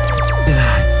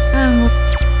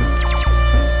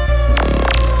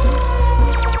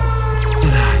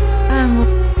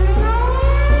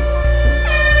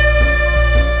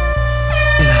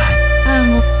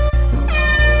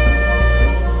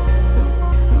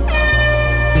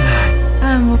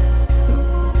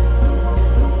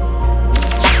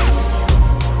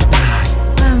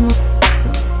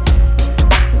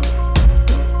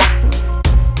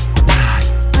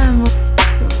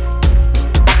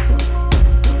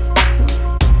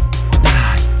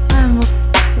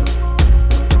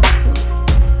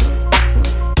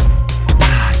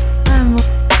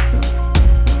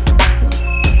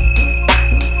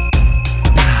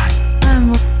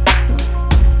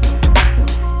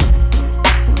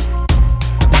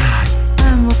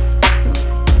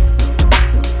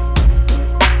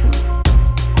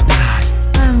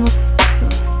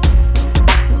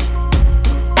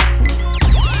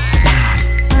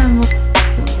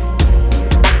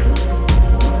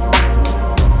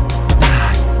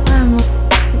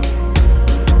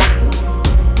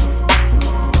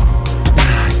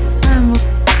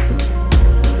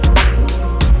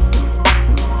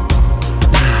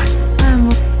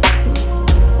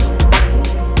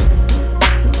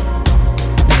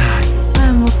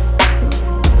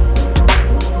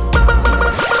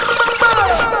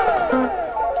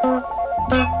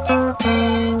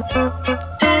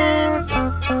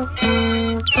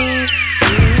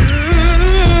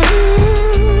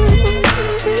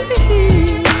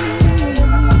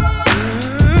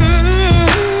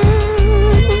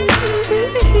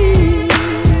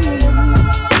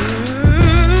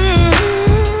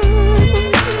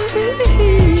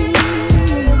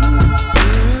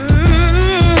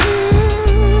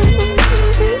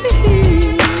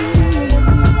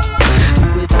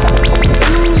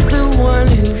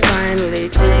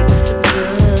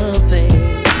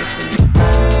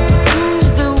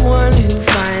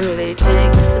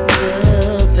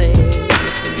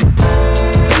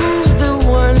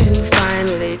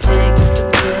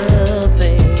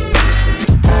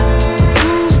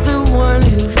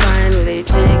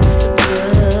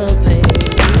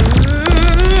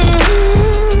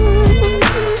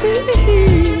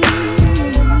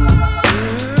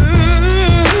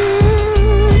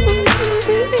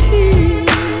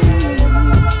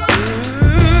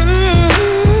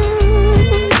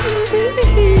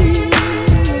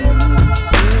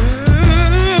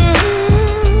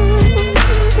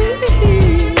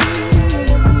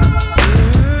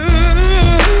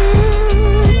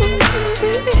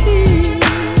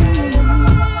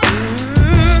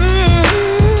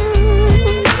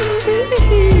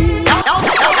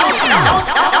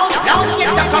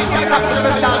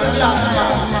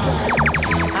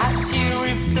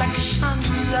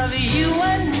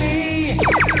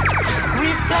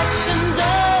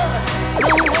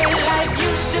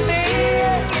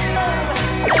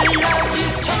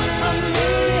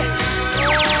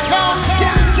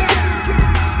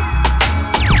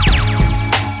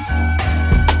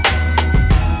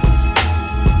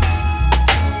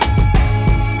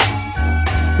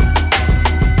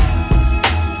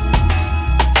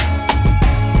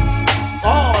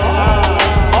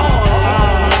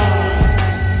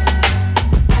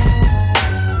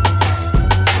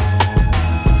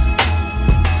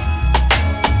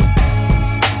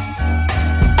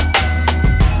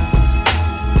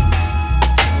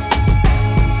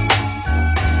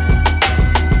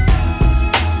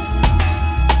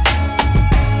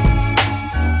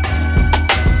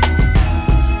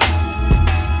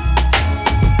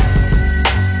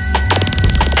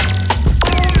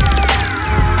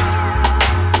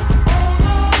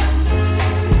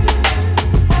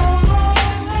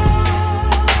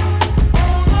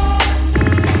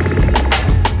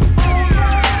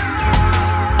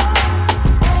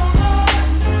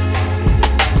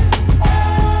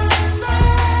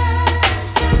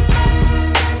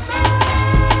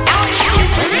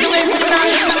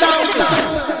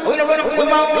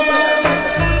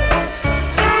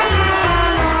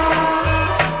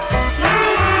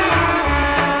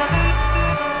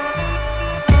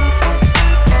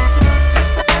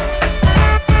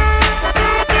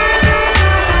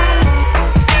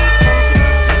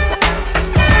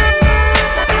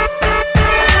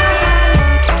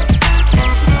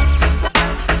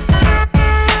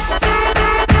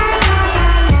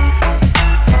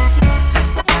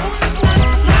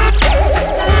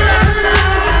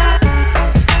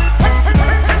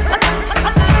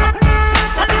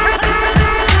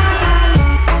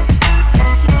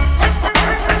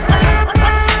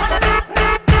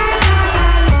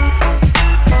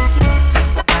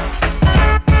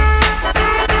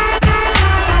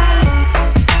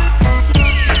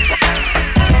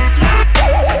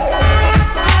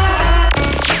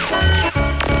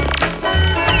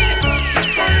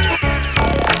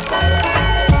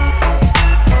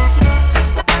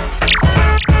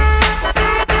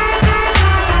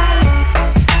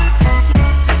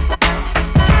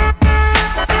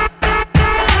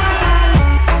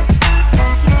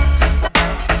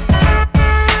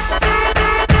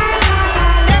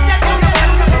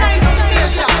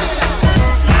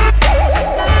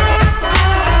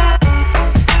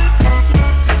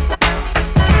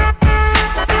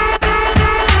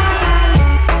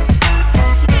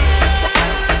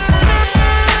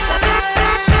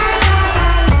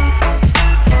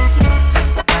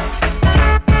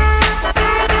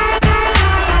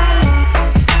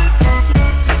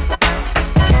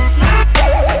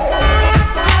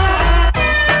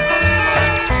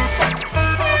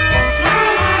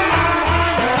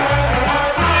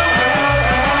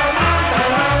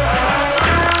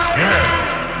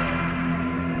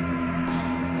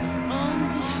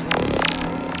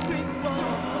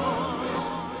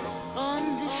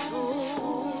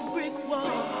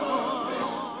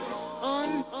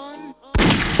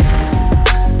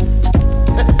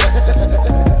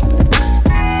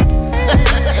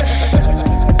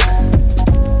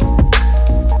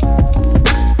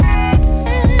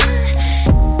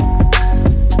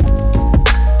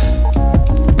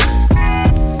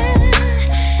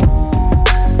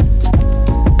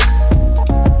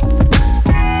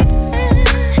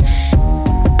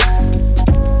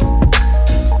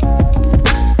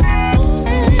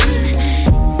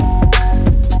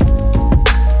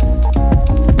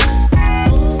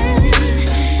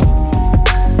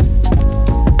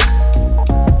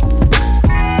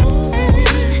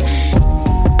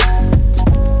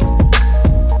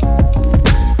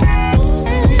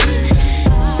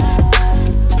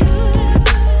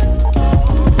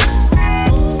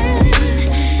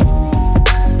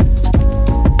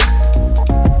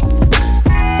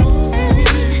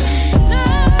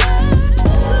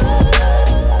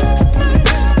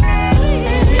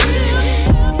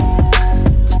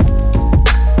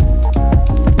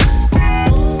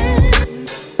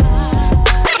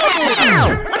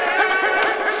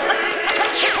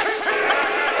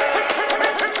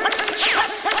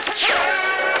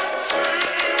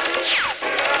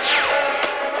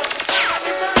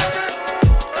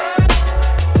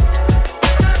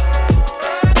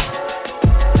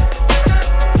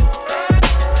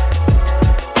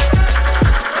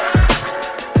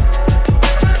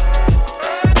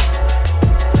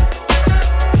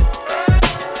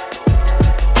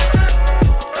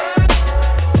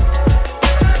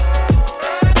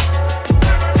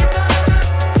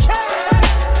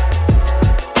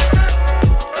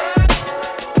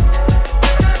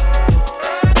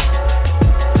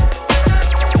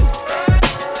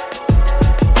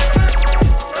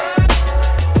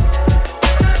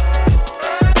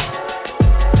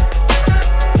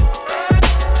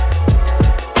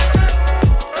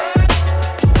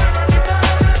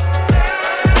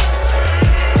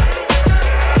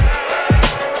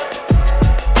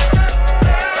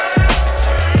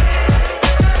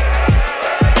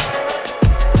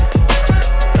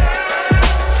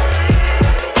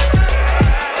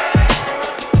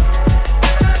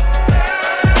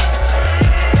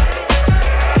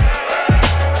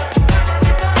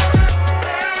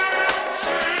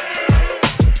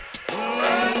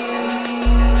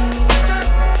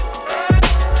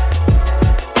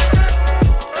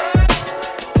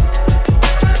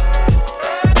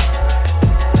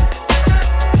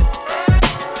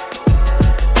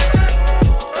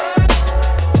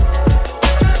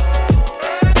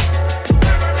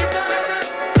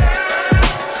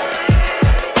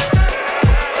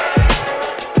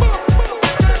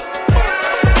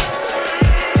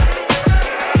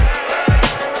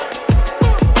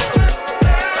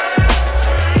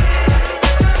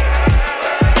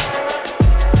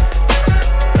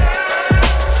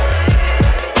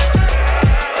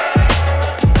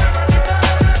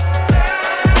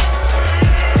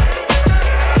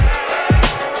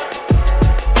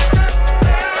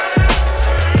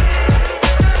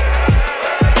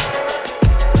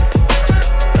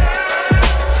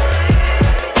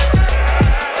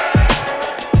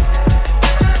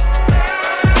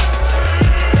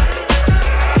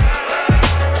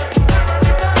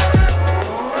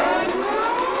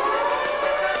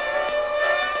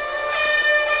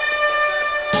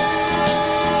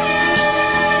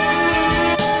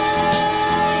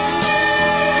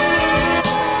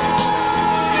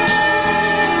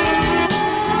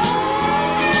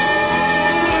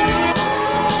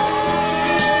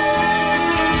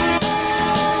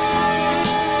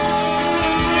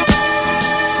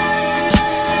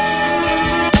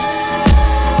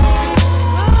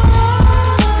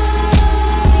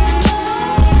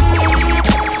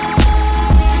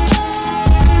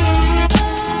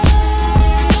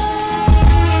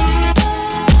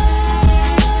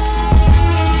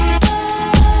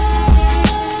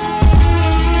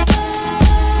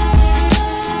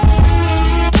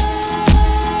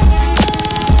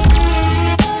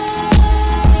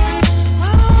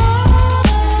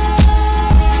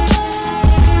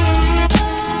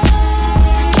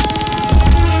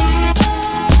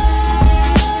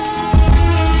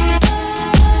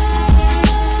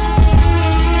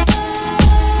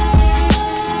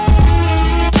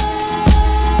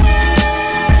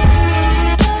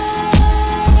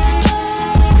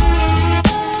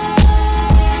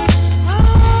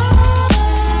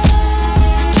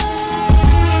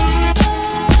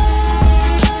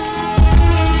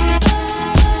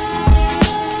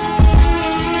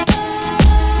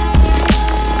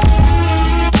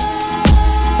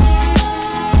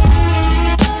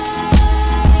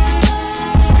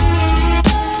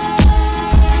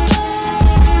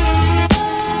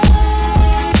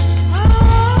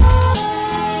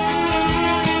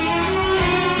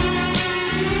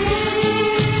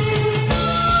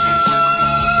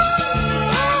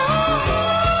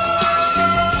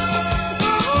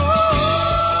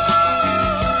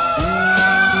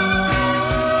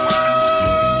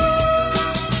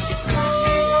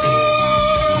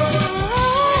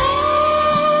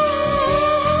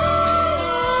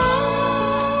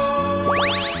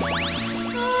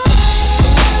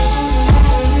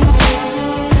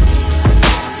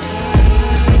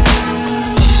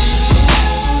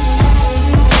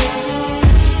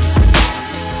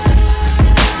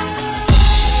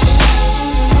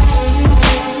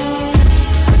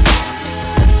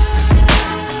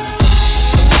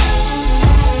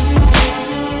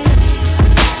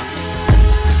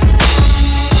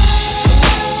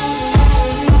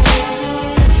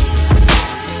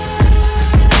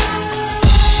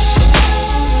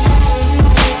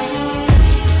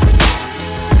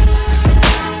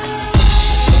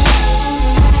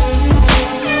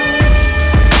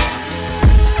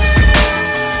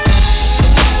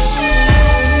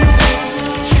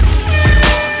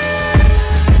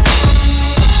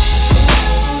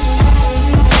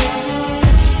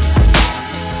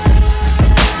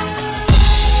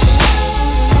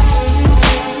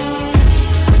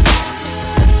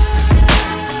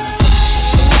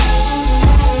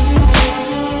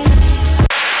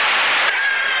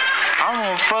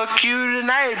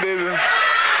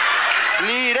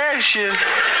 pressure.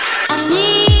 I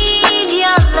need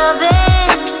your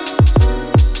loving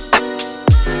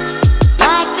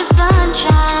like the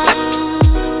sunshine.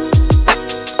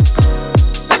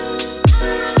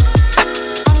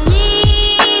 I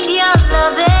need your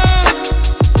loving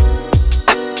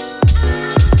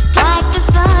like the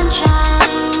sunshine.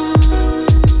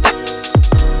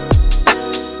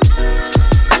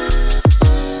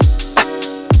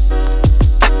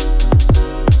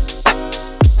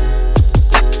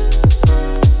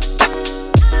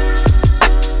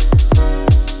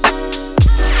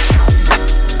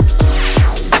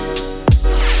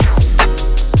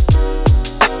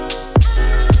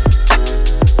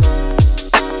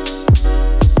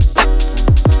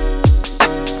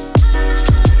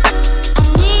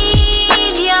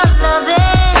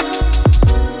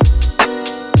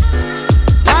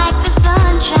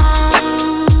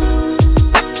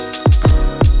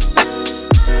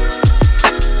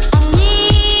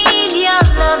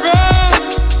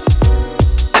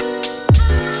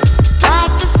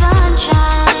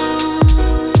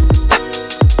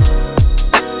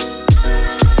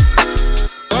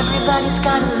 Everybody's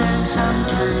gotta learn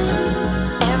sometime.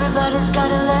 Everybody's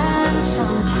gotta learn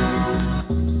sometime.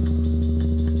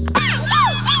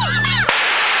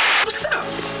 What's up?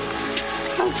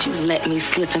 Won't you let me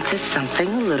slip into something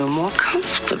a little more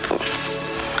comfortable?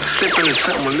 Slip into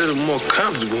something a little more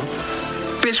comfortable?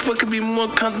 Bitch, what could be more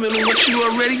comfortable than what you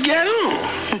already got on?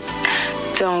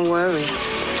 Don't worry.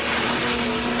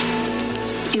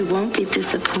 You won't be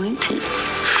disappointed.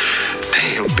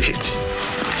 Damn, bitch.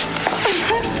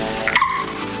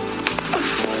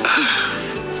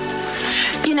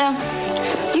 You know,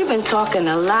 you've been talking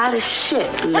a lot of shit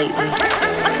lately.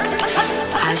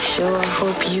 I sure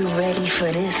hope you ready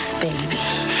for this, baby.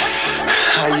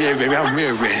 Oh, yeah, baby, I'm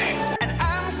real ready.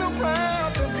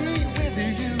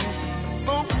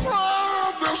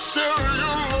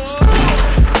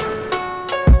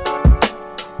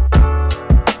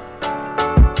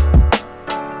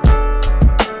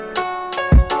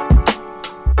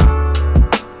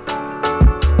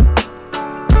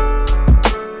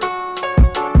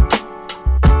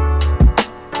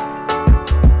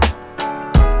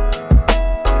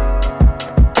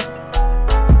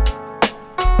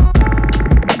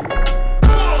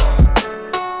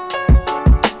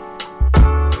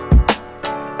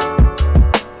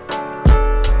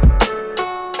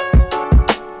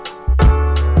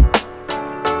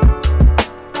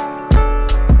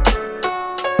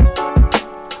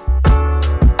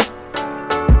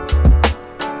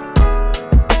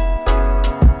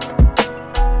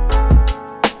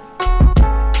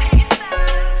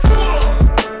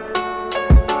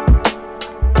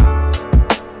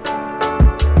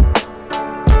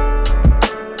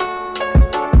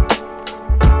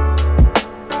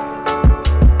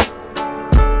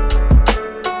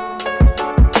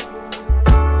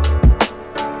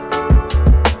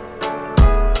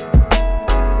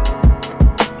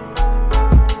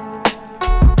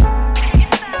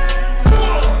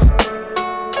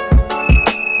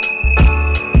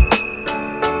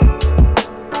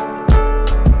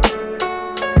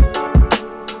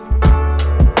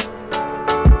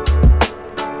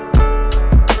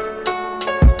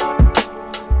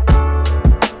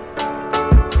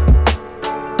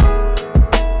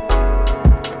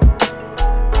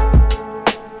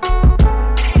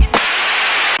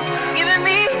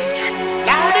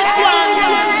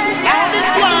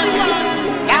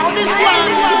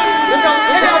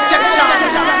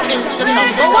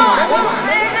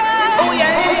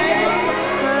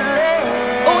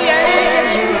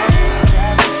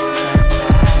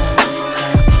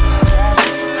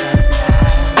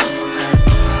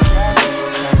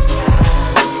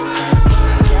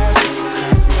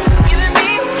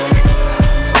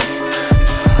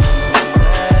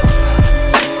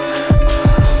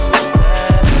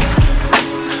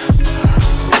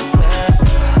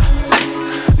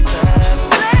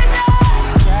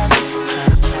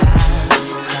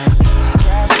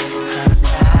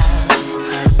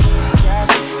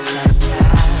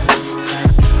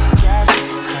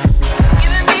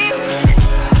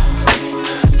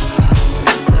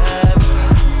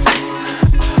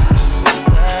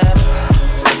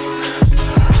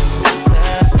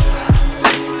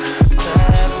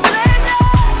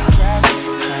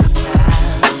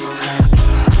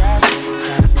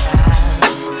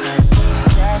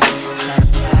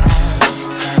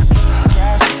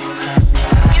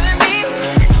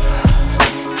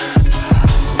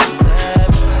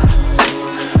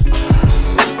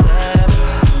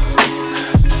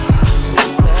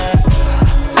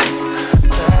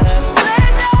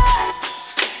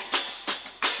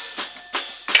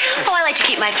 like to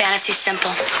keep my fantasies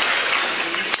simple.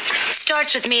 It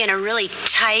starts with me in a really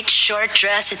tight, short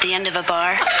dress at the end of a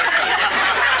bar. At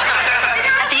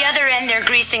the other end, they're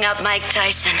greasing up Mike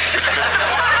Tyson.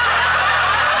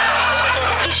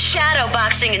 He's shadow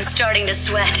boxing and starting to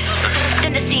sweat.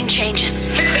 Then the scene changes.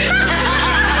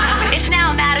 It's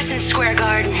now Madison Square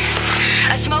Garden.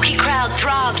 A smoky crowd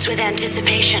throbs with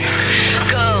anticipation.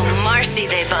 Go, Marcy,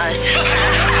 they buzz.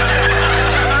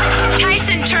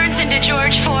 Tyson turns into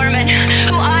George Foreman,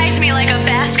 who eyes me like a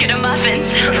basket of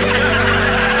muffins. The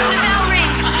bell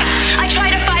rings. I try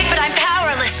to fight, but I'm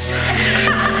powerless.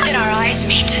 Then our eyes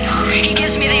meet. He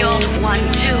gives me the old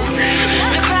 1-2.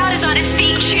 The crowd is on its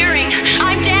feet cheering.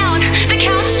 I'm down. The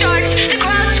count starts. The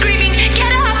crowd screaming,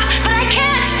 "Get up!" But I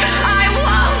can't. I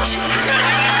won't.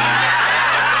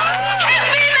 Take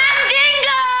me,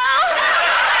 Mandingo!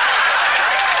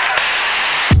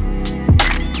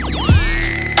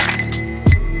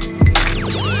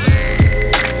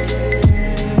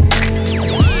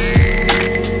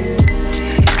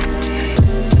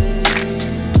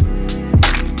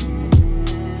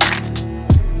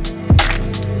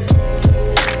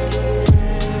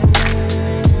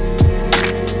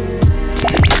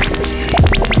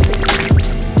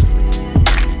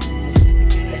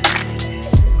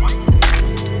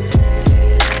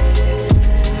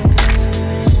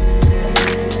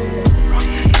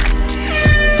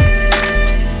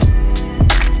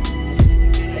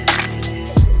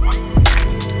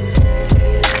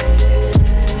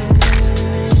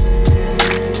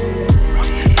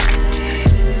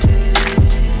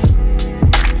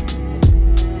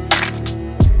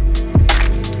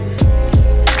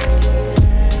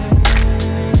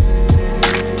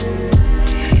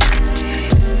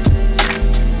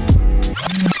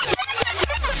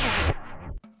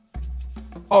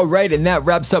 All right, and that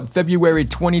wraps up February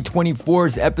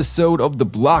 2024's episode of The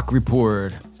Block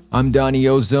Report. I'm Donnie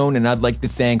Ozone, and I'd like to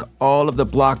thank all of the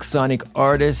Block Sonic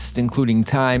artists, including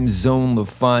Time Zone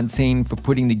LaFontaine, for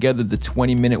putting together the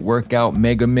 20-minute workout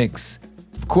mega mix.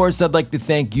 Of course, I'd like to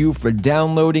thank you for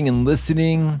downloading and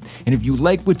listening. And if you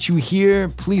like what you hear,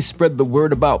 please spread the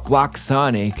word about Block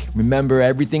Sonic. Remember,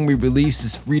 everything we release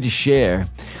is free to share.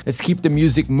 Let's keep the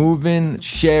music moving,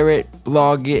 share it,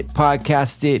 blog it,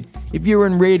 podcast it. If you're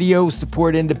in radio,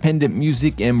 support independent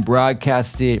music and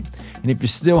broadcast it. And if you're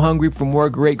still hungry for more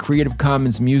great Creative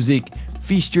Commons music,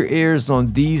 feast your ears on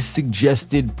these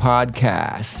suggested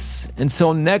podcasts.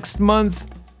 Until next month,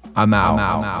 I'm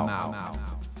out.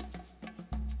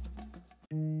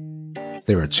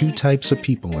 There are two types of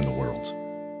people in the world.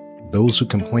 Those who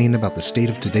complain about the state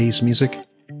of today's music,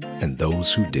 and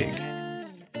those who dig.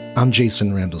 I'm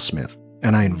Jason Randall Smith,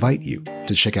 and I invite you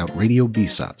to check out Radio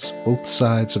B-Sots, Both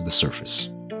Sides of the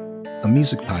Surface, a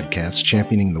music podcast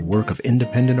championing the work of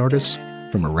independent artists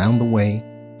from around the way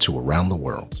to around the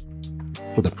world.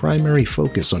 With a primary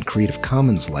focus on Creative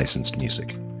Commons licensed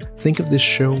music, think of this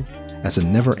show as a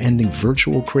never-ending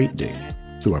virtual crate dig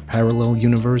through a parallel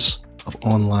universe of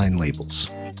online labels,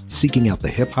 seeking out the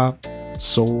hip-hop,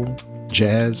 soul,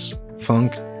 jazz,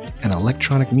 funk, and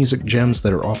electronic music gems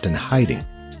that are often hiding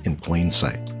in plain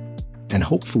sight, and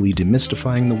hopefully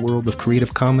demystifying the world of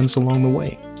Creative Commons along the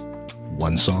way,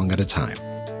 one song at a time.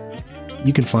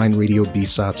 You can find Radio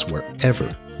B-Sots wherever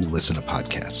you listen to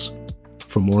podcasts.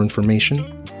 For more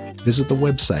information, visit the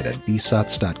website at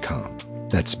bsots.com.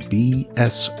 That's BSOTS.com.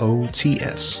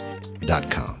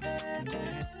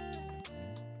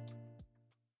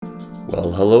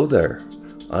 Well, hello there.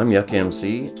 I'm Yuck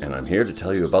MC, and I'm here to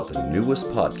tell you about the newest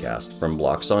podcast from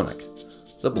Block Sonic,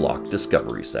 the Block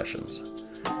Discovery Sessions.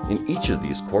 In each of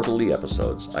these quarterly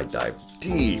episodes, I dive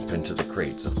deep into the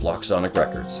crates of Block Sonic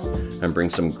records and bring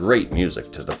some great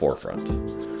music to the forefront.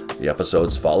 The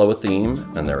episodes follow a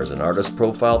theme, and there is an artist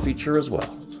profile feature as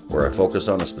well, where I focus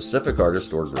on a specific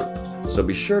artist or group. So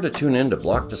be sure to tune in to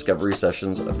Block Discovery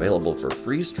Sessions, available for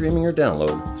free streaming or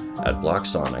download at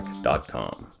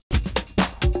blocksonic.com.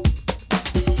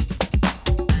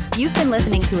 You've been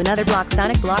listening to another Block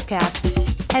Sonic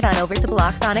Blockcast. Head on over to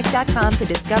blocksonic.com to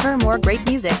discover more great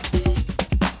music.